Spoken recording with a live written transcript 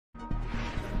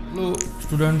Hello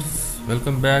students,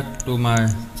 welcome back to my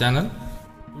channel.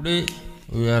 Today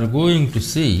we are going to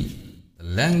see the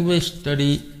language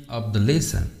study of the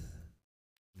lesson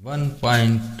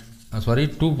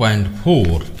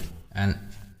 2.4 and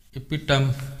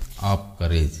epitome of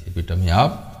courage. Epitome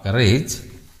of courage.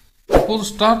 Before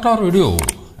start our video,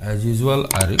 as usual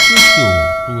I request you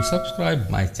to subscribe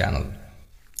my channel.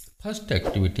 First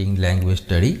activity in language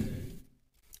study.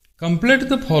 Complete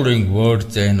the following word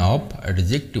chain of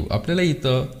adjective. आपल्याला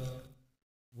इथं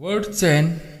word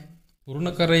chain पूर्ण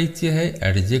करायची आहे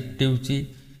ॲडजेक्टिव्हची.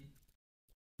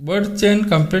 Word chain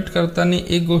complete करताना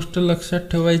एक गोष्ट लक्षात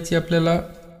ठेवायची आपल्याला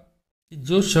की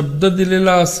जो शब्द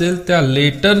दिलेला असेल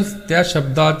त्या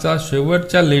शब्दाचा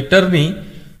शेवटच्या लेटरनी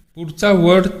पुढचा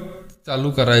वर्ड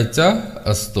चालू करायचा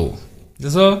असतो.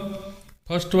 जसं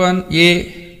फर्स्ट वन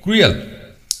क्रुएल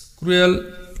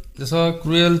जसं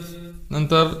क्रुएल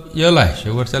नंतर यल आहे,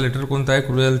 शेवटचा लेटर कोणता आहे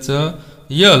क्रुएलचं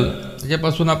यल.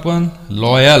 त्याच्यापासून आपण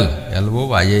लॉयल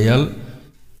LOYAL.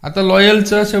 आता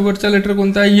लॉयलचा शेवटचा लेटर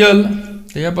कोणता आहे यल,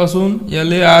 त्याच्यापासून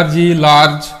LARG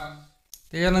लार्ज.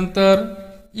 त्याच्यानंतर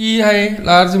ई आहे,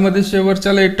 लार्जमध्ये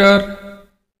शेवटचा लेटर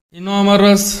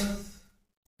इनॉमरस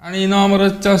आणि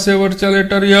इनॉमरसचा शेवटचा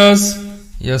लेटर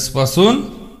यस पासून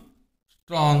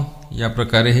स्ट्रॉंग. या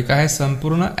प्रकारे हे काय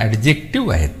संपूर्ण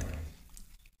ॲडजेक्टिव्ह आहेत.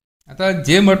 आता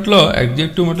जे म्हटलं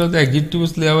ॲडजेक्टिव्ह म्हटलं तर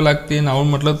ॲडजेक्टिव्हच लिहावं लागते, नाऊन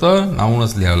म्हटलं तर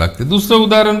नाऊनच लिहावं लागते. दुसरं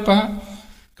उदाहरण पहा.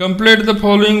 Complete the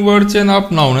following word chain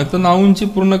of noun आहे, तर नाऊनची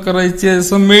पूर्ण करायची आहे.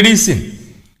 जसं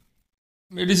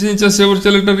मेडिसिनचं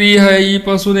शेवटचं लेटर ई आहे, ई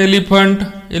पासून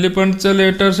एलिफंटचं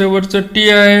लेटर शेवटचं टी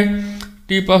आहे,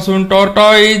 टी पासून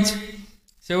टॉर्टॉइज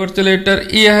शेवटचं लेटर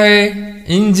ई आहे.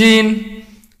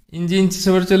 इंजिनचं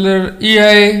शेवटचं लेटर ई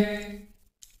आहे.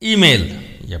 ईमेल.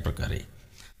 या प्रकारे.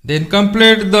 Then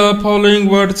complete the following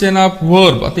word chain of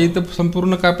verb. आता इथं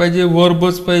संपूर्ण काय पाहिजे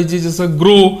वर्बच पाहिजे. जसं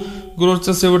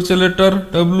ग्रोचं शेवटचं लेटर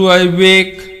WI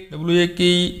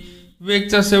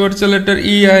वेकचा शेवटचं लेटर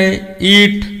ई आहे.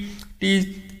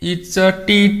 ईटचा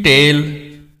टी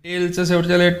टेलचं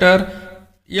शेवटचं लेटर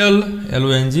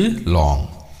LONG लॉंग.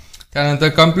 त्यानंतर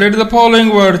complete the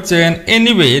following word chain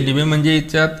anyway म्हणजे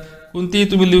याच्यात कोणतीही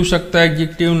तुम्ही लिहू शकता,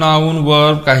 ॲडजेक्टिव्ह नाऊन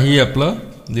वर्ब काही आपलं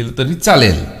दिलं तरी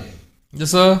चालेल.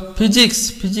 जसं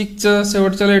फिजिक्सचं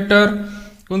शेवटचं लेटर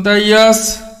कोणता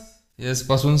यस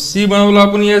पासून सी बनवलं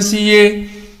आपण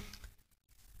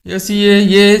SEA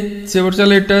ये शेवटचा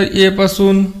लेटर ए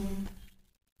पासून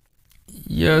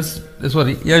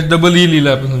SEE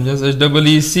लिहिलं आपण. समजा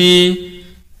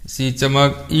SEEC चं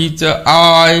मग ईचं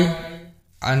आय,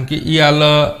 आणखी ई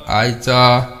आलं,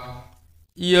 आयचा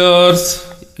इयर्स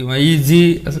किंवा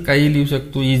इझी असं काही लिहू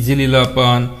शकतो. इझी लिहिलं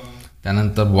आपण.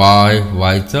 त्यानंतर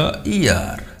वायचं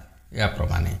इयर.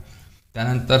 याप्रमाणे.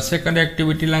 त्यानंतर सेकंड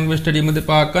ॲक्टिव्हिटी लँग्वेज स्टडीमध्ये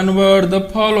पहा. Convert the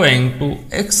following to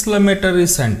exclamatory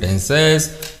sentences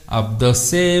of the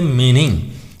same meaning.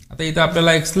 आता इथं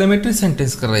आपल्याला एक्सक्लेमेटरी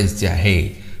सेंटेन्स करायची आहे,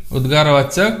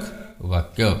 उद्गारवाचक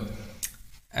वाक्य.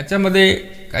 याच्यामध्ये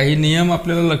काही नियम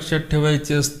आपल्याला लक्षात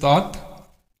ठेवायचे असतात.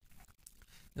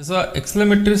 जसं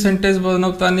एक्सक्लेमेटरी सेंटेन्स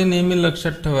बनवताना नेहमी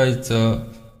लक्षात ठेवायचं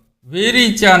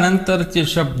व्हेरीच्या नंतरचे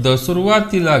शब्द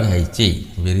सुरुवातीला घ्यायचे.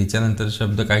 व्हेरीच्या नंतर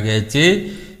शब्द काय घ्यायचे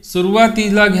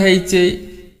सुरुवातीला घ्यायचे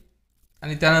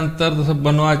आणि त्यानंतर जसं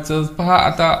बनवायचं. पहा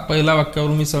आता पहिल्या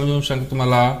वाक्यावरून मी समजावून सांगतो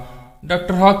तुम्हाला.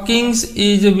 Doctor Hawkins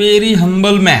is a very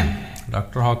humble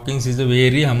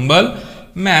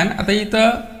man. आता इथं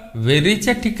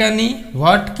व्हेरीच्या ठिकाणी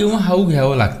व्हॉट किंवा हाऊ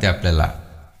घ्यावं लागते आपल्याला.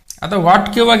 आता व्हॉट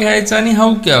केव्हा घ्यायचं आणि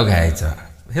हाऊ केव्हा घ्यायचं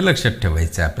हे लक्षात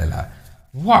ठेवायचं आपल्याला.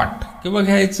 व्हॉट केव्हा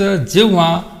घ्यायचं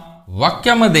जेव्हा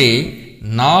वाक्यामध्ये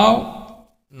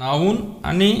नाऊन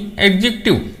आणि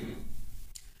ॲडजेक्टिव्ह,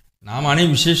 नाम आणि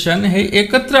विशेषण हे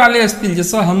एकत्र आले असतील.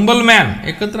 जसं हंबल मॅन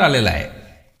एकत्र आलेलं आहे,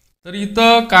 तर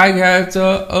इथं काय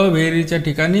घ्यायचं व्हेरीच्या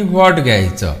ठिकाणी व्हॉट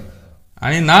घ्यायचं.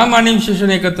 आणि नाम आणि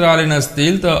विशेषण एकत्र आले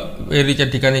नसतील तर व्हेरीच्या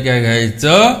ठिकाणी काय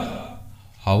घ्यायचं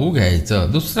हाऊ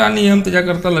घ्यायचं. दुसरा नियम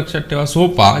त्याच्याकरता लक्षात ठेवा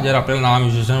सोपा. जर आपल्याला नाम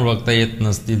विशेषण ओळखता येत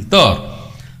नसतील तर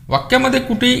वाक्यामध्ये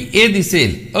कुठेही ए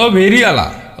दिसेल, व्हेरी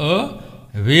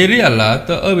आला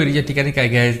तर व्हेरीच्या ठिकाणी काय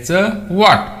घ्यायचं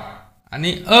व्हॉट.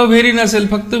 आणि व्हेरी नसेल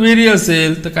फक्त व्हेरी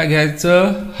असेल तर काय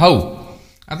घ्यायचं हाऊ.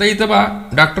 आता इथं पहा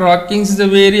doctor Hawkins is a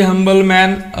very humble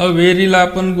man. व्हेरीला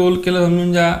आपण गोल केलं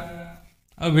समजून जा.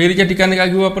 व्हेरीच्या ठिकाणी काय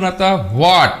घेऊ आपण आता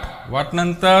व्हॉट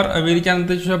नंतर व्हेरीच्या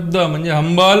नंतर शब्द म्हणजे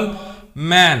humble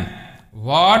man.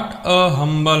 What a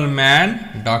humble man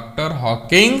doctor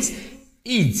Hawkins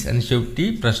is आणि शेवटी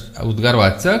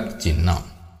उद्गारवाचक चिन्ह.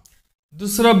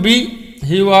 दुसरं बी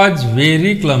ही वॉज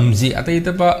व्हेरी क्लमझी. आता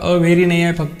इथं पहा व्हेरी नाही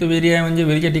आहे फक्त व्हेरी आहे म्हणजे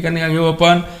व्हेरीच्या ठिकाणी काय घेऊ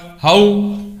आपण हाऊ.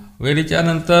 व्हेरीच्या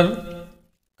नंतर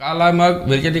काला मग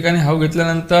वेलच्या ठिकाणी हाऊ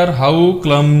घेतल्यानंतर हाऊ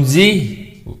क्लमजी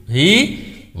ही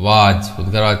वाज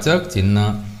उद्गारवाचक चिन्ह.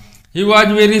 He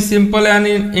was very simple and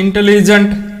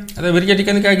intelligent. आता वेलच्या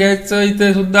ठिकाणी काय घ्यायचं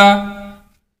इथे सुद्धा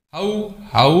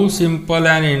how simple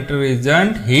and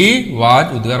intelligent he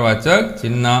was उद्गारवाचक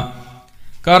चिन्ह.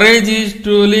 Courage is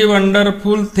truly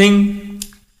wonderful thing.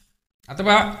 आता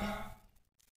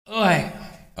पहा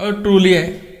आहे ट्रूली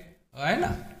आहे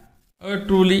ना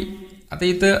ट्रूली. आता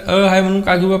इथं आहे म्हणून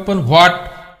काय घेऊ आपण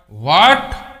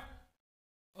what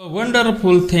a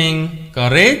wonderful thing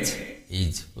courage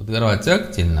is उद्गारवाचक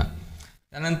चिन्ह.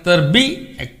 त्यानंतर बी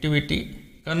activity.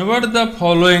 Convert the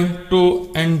following to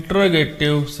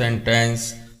interrogative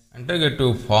sentence.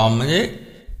 Interrogative form म्हणजे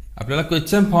आपल्याला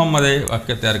क्वेश्चन फॉर्ममध्ये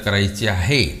वाक्य तयार करायचे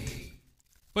आहे.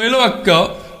 पहिलं वाक्य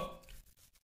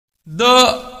the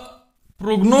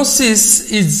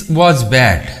prognosis was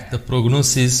bad. The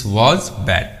prognosis was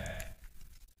bad.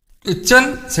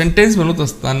 Question sentence बनवत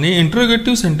असताना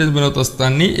इंटरोगेटिव्ह सेंटेन्स बनवत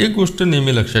असताना एक गोष्ट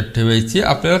नेहमी लक्षात ठेवायची.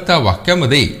 आपल्याला त्या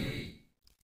वाक्यामध्ये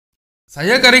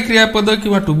सहाय्यकारी क्रियापद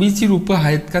किंवा टू बीची रूपं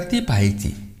आहेत का ती पाहायची.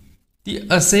 ती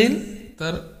असेल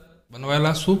तर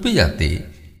बनवायला सोपी जाते.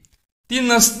 ती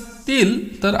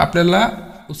नसतील तर आपल्याला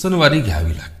उसनवारी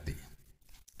घ्यावी लागते.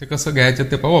 ते कसं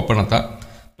घ्यायचं ते पाहू आपण आता.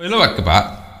 पहिलं वाक्य पहा.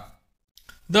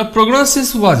 The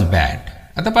prognosis was bad.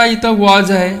 आता पहा इथं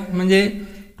वॉज आहे म्हणजे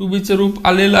टू बीचं रूप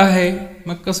आलेलं आहे.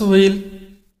 मग कसं होईल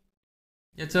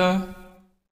याचं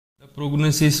द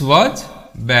प्रोग्नोसिस वॉज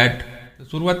बॅड.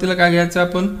 सुरुवातीला काय घ्यायचं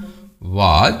आपण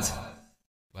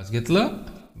वाज घेतलं.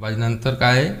 वाज नंतर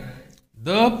काय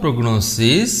the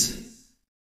prognosis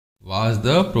was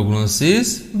the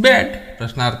prognosis bad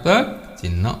प्रश्नार्थक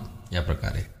चिन्ह या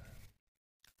प्रकारे.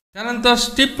 त्यानंतर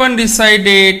Stephen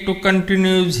decided to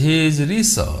continue his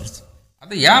research.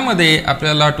 आता यामध्ये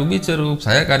आपल्याला टू बीचे रूप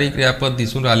सहाय्यकारी क्रियापद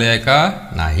दिसून आले आहे का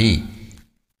नाही.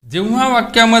 जेव्हा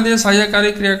वाक्यामध्ये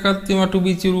सहाय्यकारी क्रियापद किंवा टू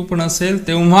बीची रूप नसेल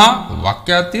तेव्हा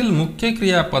वाक्यातील मुख्य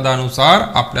क्रियापदानुसार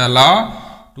आपल्याला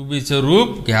टू बीचे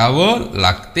रूप घ्यावं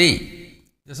लागते.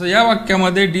 जसं या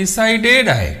वाक्यामध्ये डिसाइडेड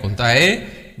आहे. कोणता आहे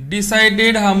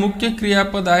डिसाइडेड हा मुख्य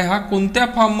क्रियापद आहे. हा कोणत्या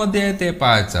फॉर्ममध्ये आहे ते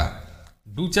पाहायचा.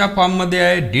 डूच्या फॉर्ममध्ये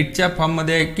आहे, डीडच्या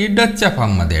फॉर्ममध्ये आहे की डचच्या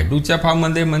फॉर्ममध्ये आहे. डूच्या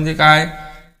फॉर्ममध्ये म्हणजे काय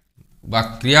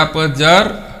क्रियापद जर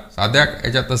साध्या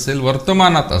याच्यात असेल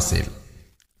वर्तमानात असेल.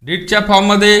 डीडच्या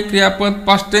फॉर्ममध्ये क्रियापद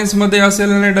पास्ट टेन्समध्ये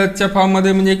असेल आणि डचच्या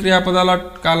फॉर्ममध्ये म्हणजे क्रियापदाला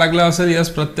का लागला असेल यस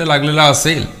प्रत्यय लागलेला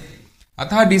असेल.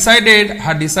 आता हा डिसाइडेड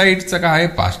हा डिसाइडचा काय आहे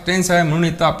पास्ट टेन्स आहे म्हणून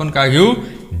इथं आपण काय घेऊ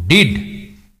डीड.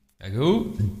 काय घेऊ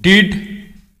डीड.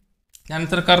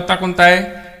 त्यानंतर कर्ता कोणता आहे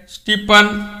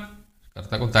स्टीफन.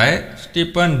 कर्ता कोणता आहे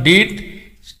स्टीफन. Did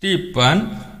Stephen.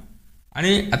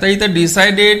 आणि आता इथं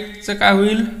डिसाइडेडचं काय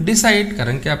होईल डिसाइड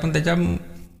कारण की आपण त्याच्या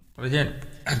प्रेझेंट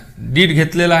डीड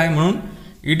घेतलेला आहे म्हणून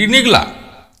ईडी निघला.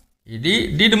 ईडी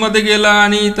डीड मध्ये गेला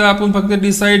आणि इथं आपण फक्त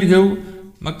डिसाइड घेऊ.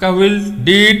 मग काय होईल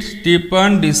did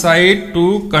Stephen decide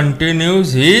to continue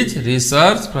his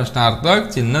research प्रश्नार्थक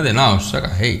चिन्ह देणं आवश्यक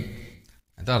आहे.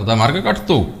 आता अर्धा मार्क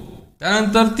काढतो.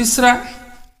 त्यानंतर तिसरा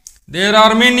there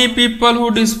are many people who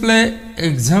display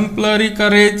एक्झम्पलरी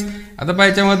courage. आता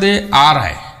पाहिच्यामध्ये आर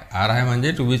आहे. आर आहे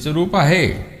म्हणजे टू बीचे रूप आहे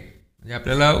म्हणजे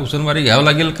आपल्याला उसनवारी घ्यावं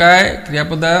लागेल. काय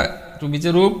क्रियापदा टू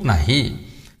बीचे रूप नाही.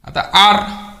 आता आर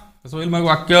कसं होईल मग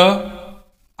वाक्य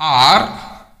आर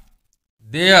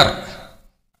देअर.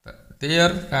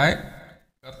 देअर काय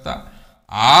करता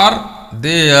आर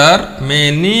देअर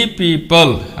मेनी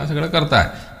पीपल हा सगळं करताय.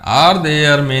 R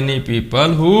there many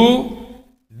people who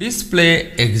display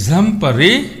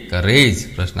एक्झम्पलरी courage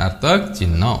प्रश्नार्थक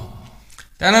चिन्ह.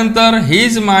 त्यानंतर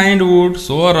his mind wood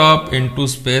Zoar up in to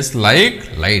space like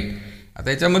light. आता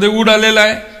याच्यामध्ये वूड आलेला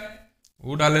आहे.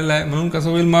 वूड आलेला आहे म्हणून कसं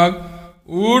होईल मग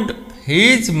wood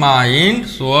his mind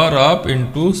Zoar up in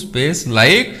to space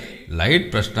like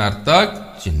light प्रश्नार्थक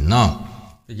चिन्ह.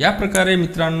 या प्रकारे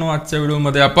मित्रांनो आजच्या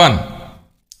व्हिडिओमध्ये आपण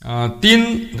 3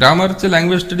 ग्रामरचे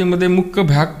लँग्वेज स्टडीमध्ये मुख्य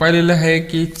भाग पाहिलेला आहे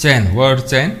की चेन वर्ड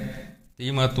चेन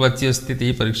ती महत्त्वाची असते.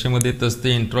 ती परीक्षेमध्ये येत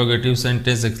असते. इंट्रोगेटिव्ह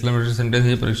सेंटेन्स एक्सक्लेमेटरी सेंटेन्स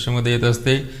ही परीक्षेमध्ये येत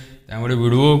असते. त्यामुळे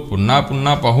व्हिडिओ पुन्हा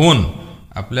पुन्हा पाहून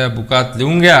आपल्या बुकात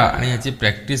लिहून घ्या आणि याची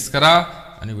प्रॅक्टिस करा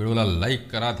आणि व्हिडिओला लाईक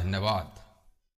करा. धन्यवाद.